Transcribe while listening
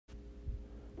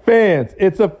Fans,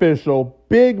 it's official.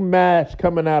 Big match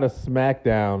coming out of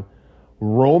SmackDown.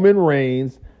 Roman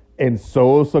Reigns and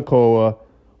Sikoa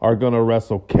are going to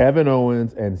wrestle Kevin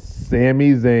Owens and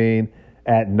Sami Zayn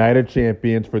at Night of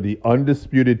Champions for the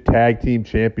Undisputed Tag Team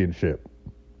Championship.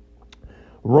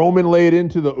 Roman laid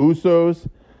into the Usos,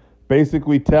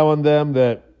 basically telling them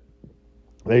that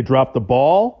they dropped the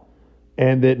ball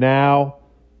and that now,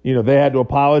 they had to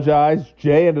apologize.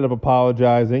 Jay ended up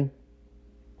apologizing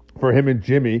for him and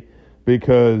Jimmy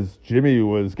because Jimmy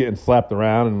was getting slapped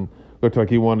around and looked like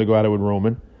he wanted to go at it with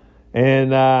Roman.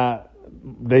 And the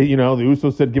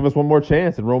Usos said, give us one more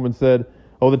chance. And Roman said,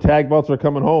 the tag belts are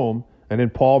coming home. And then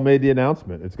Paul made the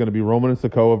announcement. It's going to be Roman and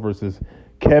Sikoa versus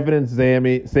Kevin and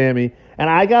Sami. And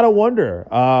I got to wonder,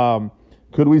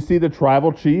 could we see the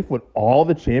Tribal Chief with all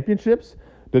the championships?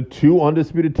 The 2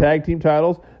 undisputed tag team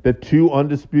titles? The 2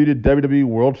 undisputed WWE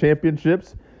World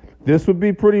Championships? This would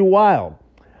be pretty wild.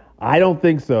 I don't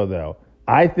think so, though.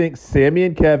 I think Sami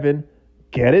and Kevin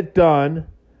get it done,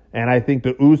 and I think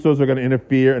the Usos are going to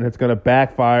interfere, and it's going to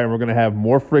backfire, and we're going to have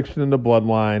more friction in the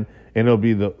bloodline, and it'll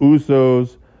be the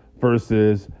Usos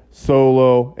versus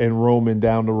Solo and Roman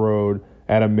down the road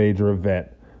at a major event.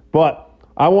 But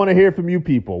I want to hear from you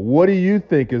people. What do you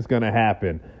think is going to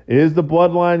happen? Is the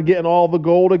bloodline getting all the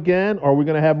gold again, or are we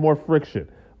going to have more friction?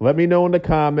 Let me know in the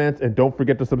comments, and don't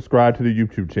forget to subscribe to the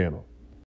YouTube channel.